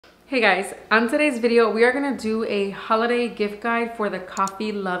Hey guys, on today's video, we are gonna do a holiday gift guide for the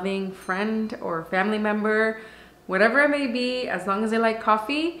coffee loving friend or family member, whatever it may be, as long as they like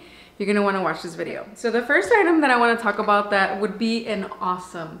coffee, you're gonna wanna watch this video. So the first item that I wanna talk about that would be an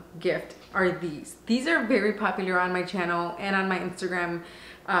awesome gift are these. These are very popular on my channel and on my Instagram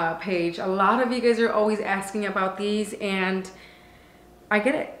page. A lot of you guys are always asking about these, and I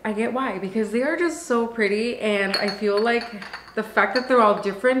get it. I get why, because they are just so pretty, and I feel like the fact that they're all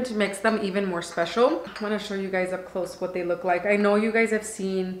different makes them even more special. I want to show you guys up close what they look like. I know you guys have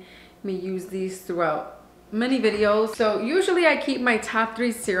seen me use these throughout many videos. So usually I keep my top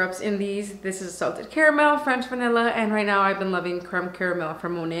 3 syrups in these. This is salted caramel, French vanilla, and right now I've been loving creme caramel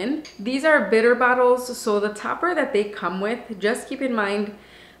from Monin. These are bitter bottles, so the topper that they come with, just keep in mind,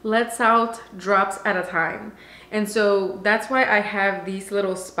 lets out drops at a time. And so that's why I have these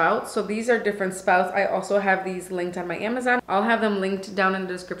little spouts. So these are different spouts. I also have these linked on my Amazon. I'll have them linked down in the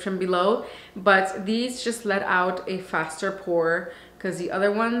description below. But these just let out a faster pour, because the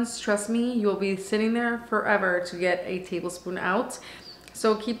other ones, trust me, you'll be sitting there forever to get a tablespoon out.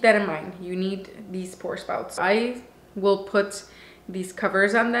 So keep that in mind. You need these pour spouts. I will put these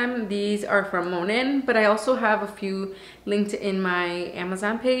covers on them. These are from Monin, but I also have a few linked in my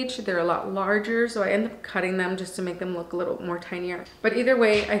Amazon page. They're a lot larger, so I end up cutting them just to make them look a little more tinier. But either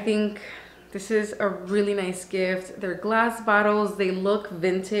way, I think this is a really nice gift. They're glass bottles. They look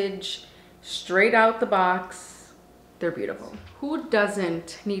vintage, straight out the box. They're beautiful. Who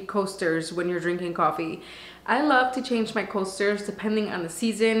doesn't need coasters when you're drinking coffee? I love to change my coasters depending on the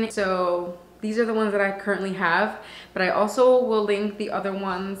season. So these are the ones that I currently have, but I also will link the other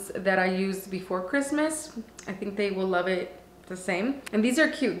ones that I used before Christmas. I think they will love it the same. And these are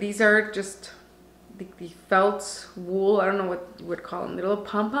cute. These are just the felt wool, I don't know what you would call them, little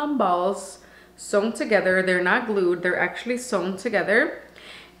pom-pom balls sewn together. They're not glued, they're actually sewn together.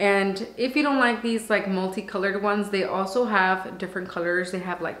 And if you don't like these like multicolored ones, they also have different colors. They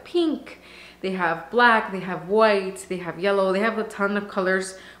have like pink, they have black, they have white, they have yellow, they have a ton of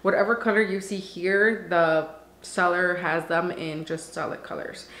colors. Whatever color you see here, the seller has them in just solid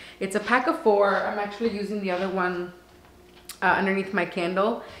colors. It's a pack of 4. I'm actually using the other one underneath my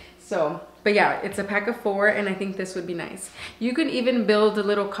candle. So, but yeah, it's a pack of 4, and I think this would be nice. You can even build a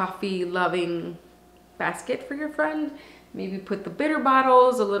little coffee loving basket for your friend. Maybe put the bitter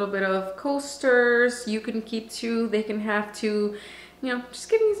bottles, a little bit of coasters. You can keep 2, they can have 2. You know, just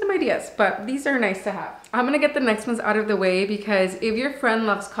giving you some ideas, but these are nice to have. I'm gonna get the next ones out of the way, because if your friend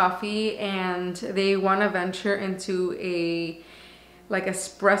loves coffee and they wanna venture into a like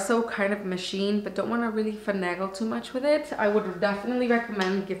espresso kind of machine, but don't wanna really finagle too much with it, I would definitely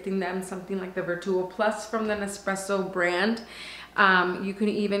recommend gifting them something like the Virtuo Plus from the Nespresso brand. You can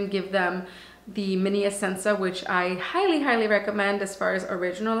even give them the Mini Essenza, which I highly recommend as far as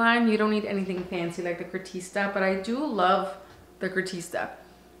original line. You don't need anything fancy like the Gratista, but I do love the Gratista.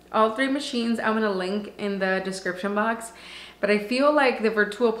 All 3 machines I'm gonna link in the description box, but I feel like the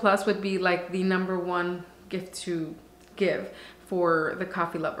Virtuo Plus would be like the #1 gift to give for the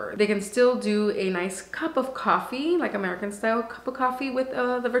coffee lover. They can still do a nice cup of coffee, like American style cup of coffee with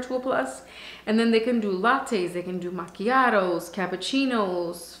the Virtuo Plus, and then they can do lattes, they can do macchiatos,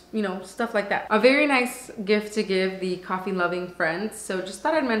 cappuccinos, you know, stuff like that. A very nice gift to give the coffee loving friends. So just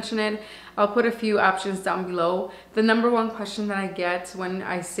thought I'd mention it. I'll put a few options down below. The #1 question that I get when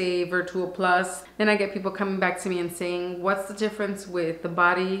I say Virtuo Plus, then I get people coming back to me and saying, what's the difference with the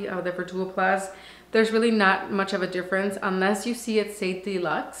body of the Virtuo Plus? There's really not much of a difference unless you see it say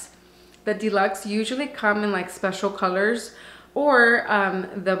Deluxe. The Deluxe usually come in like special colors, or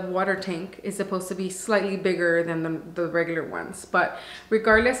the water tank is supposed to be slightly bigger than the regular ones. But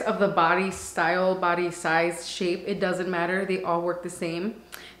regardless of the body style, body size, shape, it doesn't matter. They all work the same.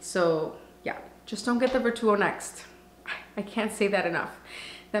 So yeah, just don't get the Virtuo Next. I can't say that enough.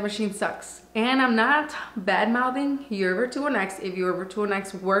 That machine sucks. And I'm not bad mouthing your Virtuo Next. If your Virtuo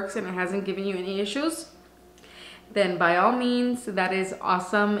Next works and it hasn't given you any issues, then by all means, that is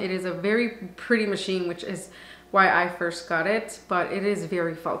awesome. It is a very pretty machine, which is why I first got it, but it is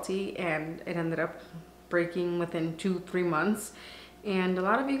very faulty, and it ended up breaking within 2-3 months. And a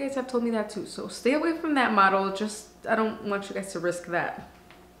lot of you guys have told me that too. So stay away from that model. Just, I don't want you guys to risk that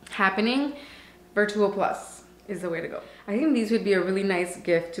happening. Virtuo Plus is the way to go. I think these would be a really nice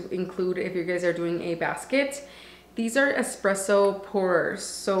gift to include if you guys are doing a basket. These are espresso pourers.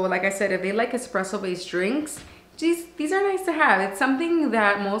 So like I said, if they like espresso based drinks, these are nice to have. It's something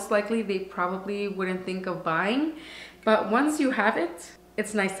that most likely they probably wouldn't think of buying, but once you have it,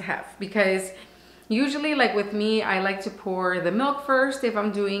 it's nice to have, because Usually, like with me, I like to pour the milk first if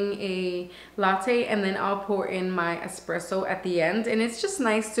I'm doing a latte, and then I'll pour in my espresso at the end. And it's just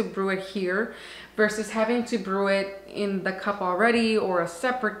nice to brew it here versus having to brew it in the cup already or a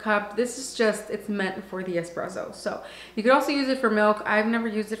separate cup. This is just, it's meant for the espresso. So you could also use it for milk. I've never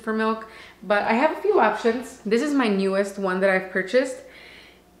used it for milk, but I have a few options. This is my newest one that I've purchased.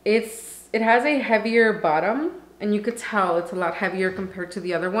 It has a heavier bottom, and you could tell it's a lot heavier compared to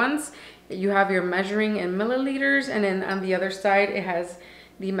the other ones. You have your measuring in milliliters, and then on the other side it has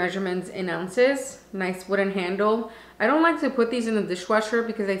the measurements in ounces. Nice wooden handle. I don't like to put these in the dishwasher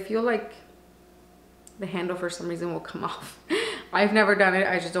because I feel like the handle for some reason will come off. I've never done it.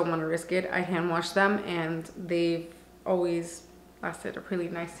 I just don't want to risk it. I hand wash them and they've always lasted a really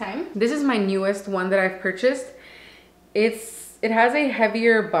nice time. This is my newest one that I've purchased. It has a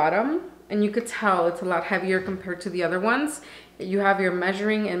heavier bottom, and you could tell it's a lot heavier compared to the other ones. You have your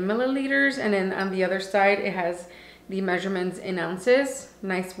measuring in milliliters, and then on the other side it has the measurements in ounces.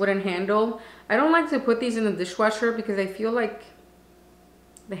 Nice wooden handle. I don't like to put these in the dishwasher because I feel like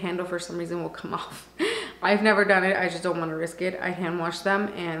the handle for some reason will come off. I've never done it. I just don't want to risk it. I hand wash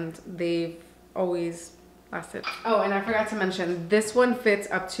them and they've always lasted. Oh, and I forgot to mention, this one fits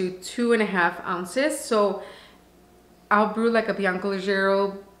up to 2.5 ounces. So I'll brew like a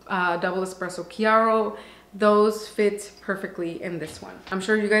Bianco-Leggero, double espresso Chiaro. Those fit perfectly in this one. I'm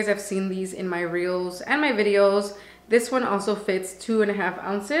sure you guys have seen these in my reels and my videos. This one also fits 2.5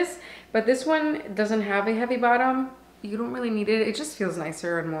 ounces, but this one doesn't have a heavy bottom. You don't really need it. It just feels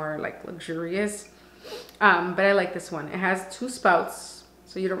nicer and more like luxurious. But I like this one. It has 2 spouts,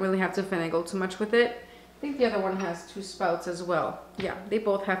 so you don't really have to finagle too much with it. I think the other one has 2 spouts as well. Yeah, they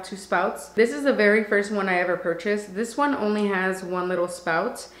both have 2 spouts. This is the very first one I ever purchased. This one only has 1 little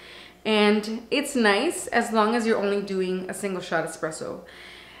spout, and it's nice as long as you're only doing a single shot espresso.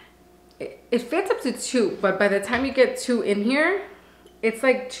 It fits up to 2, but by the time you get 2 in here, it's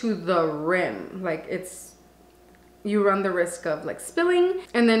like to the rim. Like you run the risk of like spilling.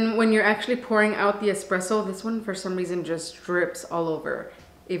 And then when you're actually pouring out the espresso, this one for some reason just drips all over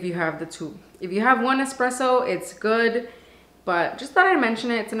if you have the 2. If you have 1 espresso, it's good, but just thought I'd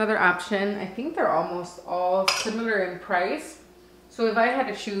mention it. It's another option. I think they're almost all similar in price. So if I had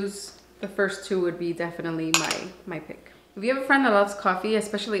to choose, the first 2 would be definitely my pick. If you have a friend that loves coffee,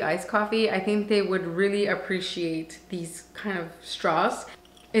 especially iced coffee, I think they would really appreciate these kind of straws.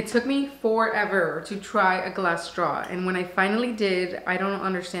 It took me forever to try a glass straw, and when I finally did, I don't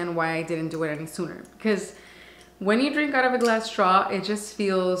understand why I didn't do it any sooner. Because when you drink out of a glass straw, it just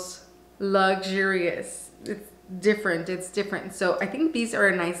feels luxurious. It's different. So I think these are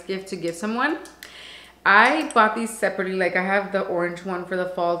a nice gift to give someone. I bought these separately. Like I have the orange one for the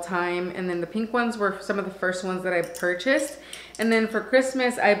fall time, and then the pink ones were some of the first ones that I purchased. And then for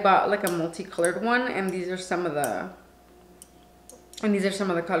Christmas, I bought like a multicolored one, and these are some of the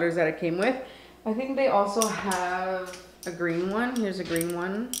colors that it came with. I think they also have a green one. Here's a green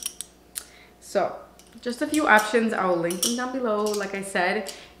one. So just a few options. I'll link them down below, like I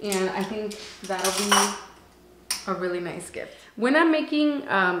said, and I think that'll be a really nice gift. When I'm making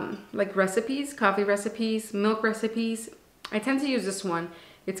like recipes, coffee recipes, milk recipes, I tend to use this one.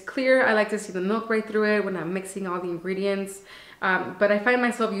 It's clear. I like to see the milk right through it when I'm mixing all the ingredients. But I find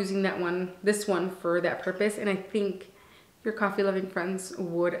myself using this one for that purpose, and I think your coffee loving friends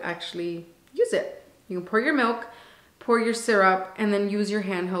would actually use it. You can pour your milk, pour your syrup, and then use your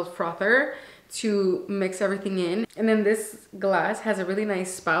handheld frother to mix everything in. And then this glass has a really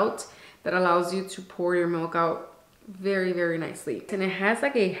nice spout that allows you to pour your milk out very, very nicely. And it has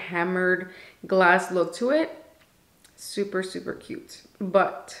like a hammered glass look to it. Super, super cute.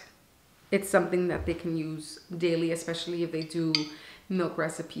 But it's something that they can use daily, especially if they do milk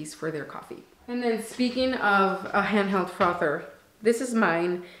recipes for their coffee. And then speaking of a handheld frother, this is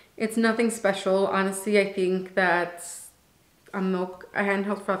mine. It's nothing special. Honestly, I think that a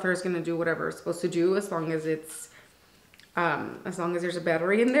handheld frother is gonna do whatever it's supposed to do as long as it's, as long as there's a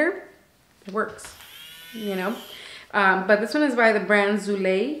battery in there, it works, you know? But this one is by the brand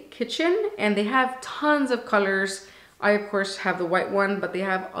Zule Kitchen, and they have tons of colors. I, of course, have the white one, but they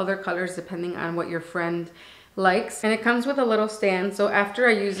have other colors depending on what your friend likes. And it comes with a little stand, so after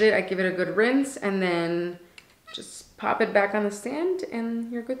I use it, I give it a good rinse and then just pop it back on the stand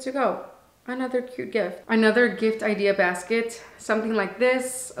and you're good to go. Another cute gift. Another gift idea basket, something like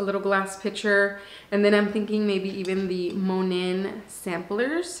this, a little glass pitcher, and then I'm thinking maybe even the Monin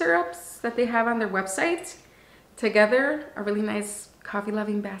sampler syrups that they have on their website. Together, a really nice coffee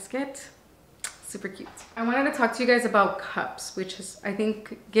loving basket. Super cute. I wanted to talk to you guys about cups, which is, I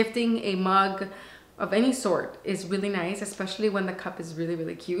think, gifting a mug, of any sort is really nice, especially when the cup is really,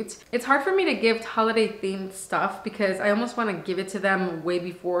 really cute. It's hard for me to give holiday themed stuff because I almost want to give it to them way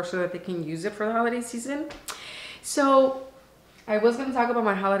before so that they can use it for the holiday season. So I was going to talk about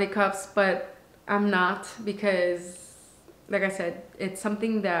my holiday cups, but I'm not, because like I said, it's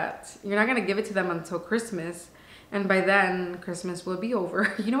something that you're not going to give it to them until Christmas. And by then, Christmas will be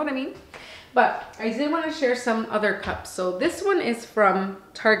over. You know what I mean? But I did want to share some other cups. So this one is from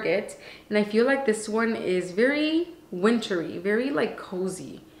Target. And I feel like this one is very wintry, very like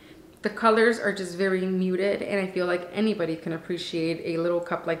cozy. The colors are just very muted. And I feel like anybody can appreciate a little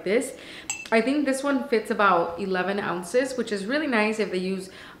cup like this. I think this one fits about 11 ounces, which is really nice if they use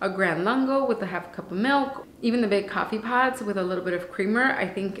a Grand Lungo with a half cup of milk. Even the big coffee pods with a little bit of creamer. I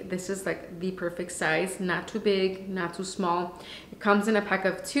think this is like the perfect size. Not too big, not too small. It comes in a pack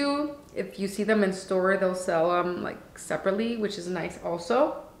of 2. If you see them in store, they'll sell them like separately, which is nice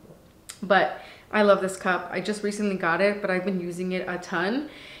also. But I love this cup. I just recently got it, but I've been using it a ton.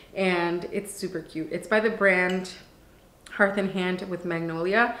 And it's super cute. It's by the brand Hearth and Hand with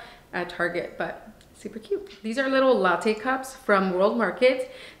Magnolia at Target, but super cute. These are little latte cups from World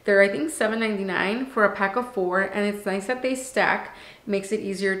Market. They're I think $7.99 for a pack of 4, and it's nice that they stack. Makes it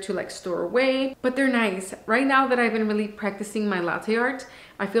easier to like store away, but they're nice. Right now that I've been really practicing my latte art,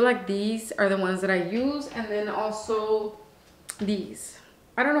 I feel like these are the ones that I use, and then also these.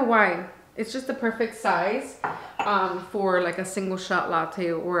 I don't know why. It's just the perfect size for like a single shot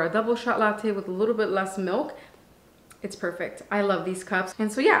latte or a double shot latte with a little bit less milk. It's perfect. I love these cups.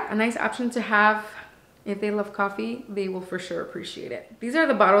 And so yeah, a nice option to have. If they love coffee, they will for sure appreciate it. These are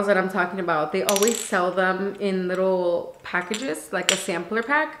the bottles that I'm talking about. They always sell them in little packages, like a sampler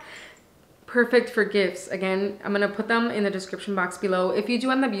pack. Perfect for gifts. Again, I'm gonna put them in the description box below. If you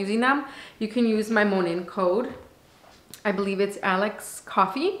do end up using them, you can use my Monin code. I believe it's Alex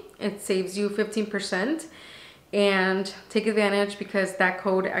Coffee. It saves you 15%. And take advantage because that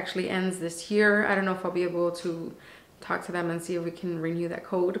code actually ends this year. I don't know if I'll be able to talk to them and see if we can renew that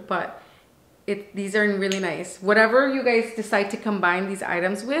code, but these are really nice. Whatever you guys decide to combine these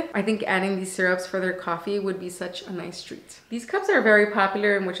items with, I think adding these syrups for their coffee would be such a nice treat. These cups are very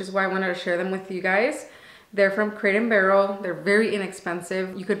popular, and which is why I wanted to share them with you guys. They're from Crate & Barrel. They're very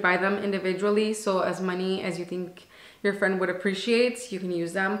inexpensive. You could buy them individually, so as many as you think your friend would appreciate, you can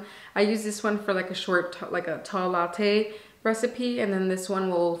use them. I use this one for like a short, like a tall latte recipe, and then this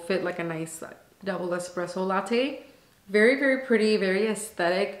one will fit like a nice double espresso latte. Very, very pretty, very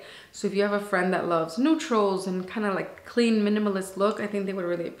aesthetic. So if you have a friend that loves neutrals and kind of like clean minimalist look, I think they would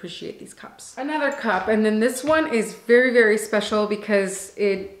really appreciate these cups. Another cup, and then this one is very, very special because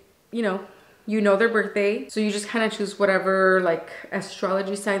it, you know their birthday. So you just kind of choose whatever like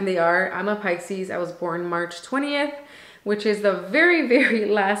astrology sign they are. I'm a Pisces. I was born March 20th, which is the very, very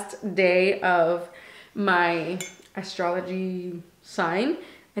last day of my astrology sign.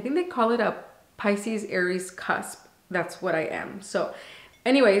 I think they call it a Pisces Aries cusp. That's what I am. So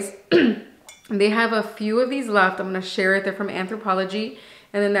anyways, they have a few of these left. I'm gonna share it. They're from Anthropology.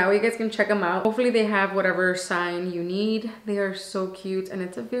 And then that way you guys can check them out. Hopefully they have whatever sign you need. They are so cute, and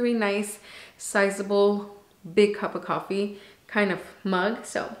it's a very nice, sizable, big cup of coffee kind of mug.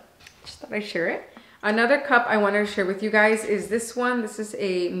 So just thought I'd share it. Another cup I wanted to share with you guys is this one. This is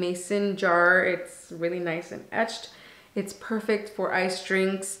a mason jar. It's really nice and etched. It's perfect for iced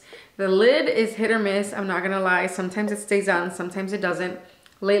drinks. The lid is hit or miss, I'm not gonna lie. Sometimes it stays on, sometimes it doesn't.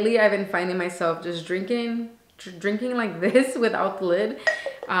 Lately, I've been finding myself just drinking like this without the lid.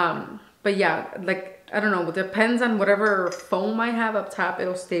 But yeah, like, I don't know, it depends on whatever foam I have up top,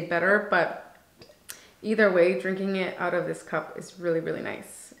 it'll stay better. But either way, drinking it out of this cup is really, really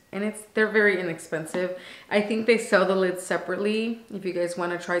nice. And they're very inexpensive. I think they sell the lids separately if you guys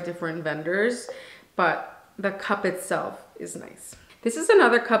wanna try different vendors, but the cup itself is nice. This is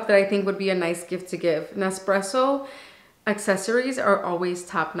another cup that I think would be a nice gift to give. Nespresso accessories are always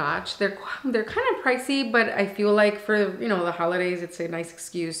top notch. They're kind of pricey, but I feel like for the holidays, it's a nice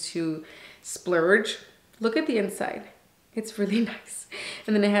excuse to splurge. Look at the inside. It's really nice.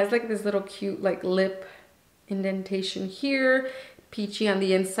 And then it has like this little cute like lip indentation here, peachy on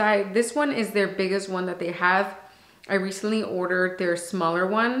the inside. This one is their biggest one that they have. I recently ordered their smaller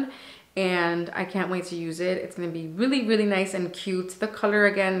one, and I can't wait to use it. It's gonna be really, really nice and cute. The color,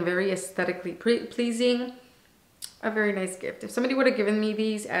 again, very aesthetically pleasing. A very nice gift. If somebody would have given me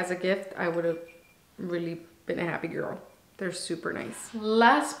these as a gift, I would have really been a happy girl. They're super nice.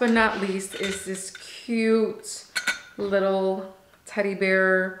 Last but not least is this cute little teddy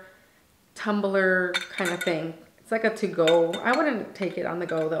bear tumbler kind of thing. It's like a to-go. I wouldn't take it on the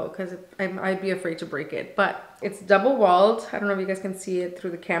go though, because I'd be afraid to break it. But it's double walled. I don't know if you guys can see it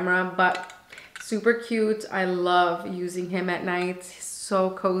through the camera, but Super cute. I love using him at night. He's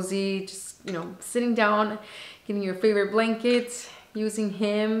so cozy. Just, you know, sitting down, getting your favorite blanket, using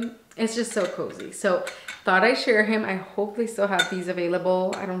him. It's just so cozy. So thought I'd share him. I hope they still have these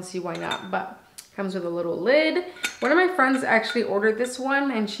available. I don't see why not, but comes with a little lid. One of my friends actually ordered this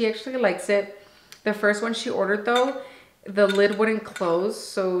one and she actually likes it. The first one she ordered though, the lid wouldn't close.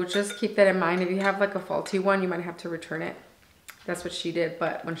 So just keep that in mind. If you have like a faulty one, you might have to return it. That's what she did.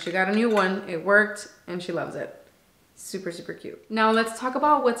 But when she got a new one, it worked and she loves it. Super, super cute. Now let's talk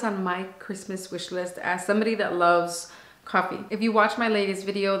about what's on my Christmas wish list as somebody that loves coffee. If you watch my latest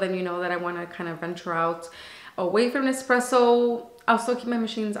video, then you know that I want to kind of venture out away from Nespresso. I'll still keep my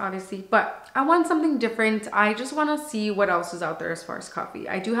machines obviously, but I want something different. I just want to see what else is out there as far as coffee.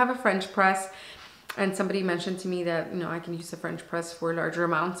 I do have a French press and somebody mentioned to me that, you know, I can use the French press for larger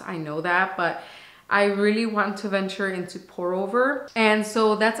amounts. I know that, but I really want to venture into pour over. And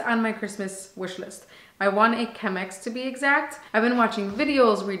so that's on my Christmas wish list. I want a Chemex to be exact. I've been watching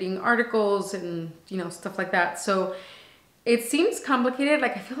videos, reading articles and, you know, stuff like that. So it seems complicated.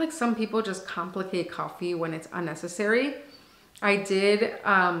 Like I feel like some people just complicate coffee when it's unnecessary. I did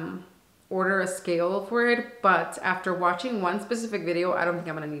order a scale for it, but after watching one specific video, I don't think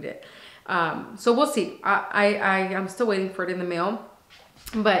I'm gonna need it. So we'll see. I'm still waiting for it in the mail.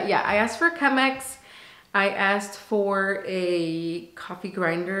 But yeah, I asked for a Chemex. I asked for a coffee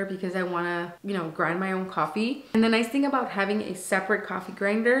grinder because I want to, you know, grind my own coffee. And the nice thing about having a separate coffee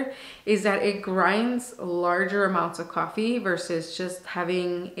grinder is that it grinds larger amounts of coffee versus just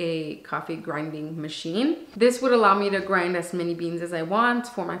having a coffee grinding machine. This would allow me to grind as many beans as I want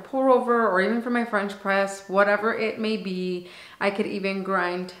for my pour over or even for my French press, whatever it may be. I could even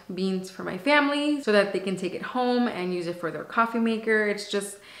grind beans for my family so that they can take it home and use it for their coffee maker. It's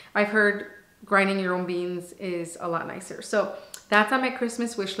just, I've heard grinding your own beans is a lot nicer. So that's on my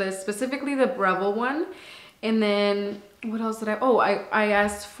Christmas wish list, specifically the Breville one. And then what else did I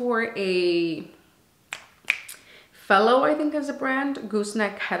asked for a Fellow, I think is a brand,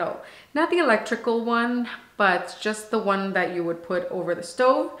 gooseneck kettle. Not the electrical one, but just the one that you would put over the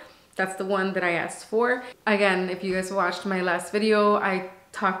stove. That's the one that I asked for. Again, if you guys watched my last video, I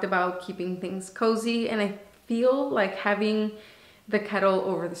talked about keeping things cozy, and I feel like having the kettle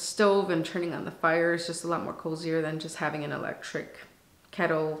over the stove and turning on the fire is just a lot more cozier than just having an electric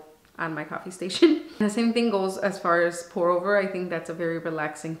kettle on my coffee station. And the same thing goes as far as pour over. I think that's a very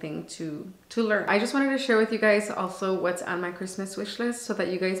relaxing thing to learn. I just wanted to share with you guys also what's on my Christmas wish list so that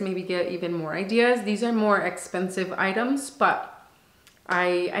you guys maybe get even more ideas. These are more expensive items, but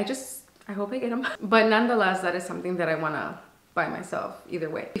I hope I get them. But nonetheless, that is something that I want to buy myself either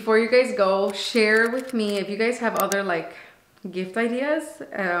way. Before you guys go, share with me if you guys have other like gift ideas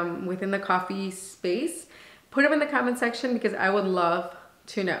within the coffee space. Put them in the comment section because I would love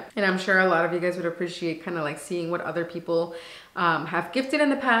to know. And I'm sure a lot of you guys would appreciate kind of like seeing what other people have gifted in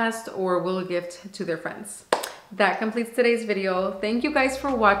the past or will gift to their friends. That completes today's video. Thank you guys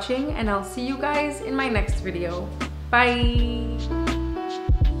for watching and I'll see you guys in my next video. Bye.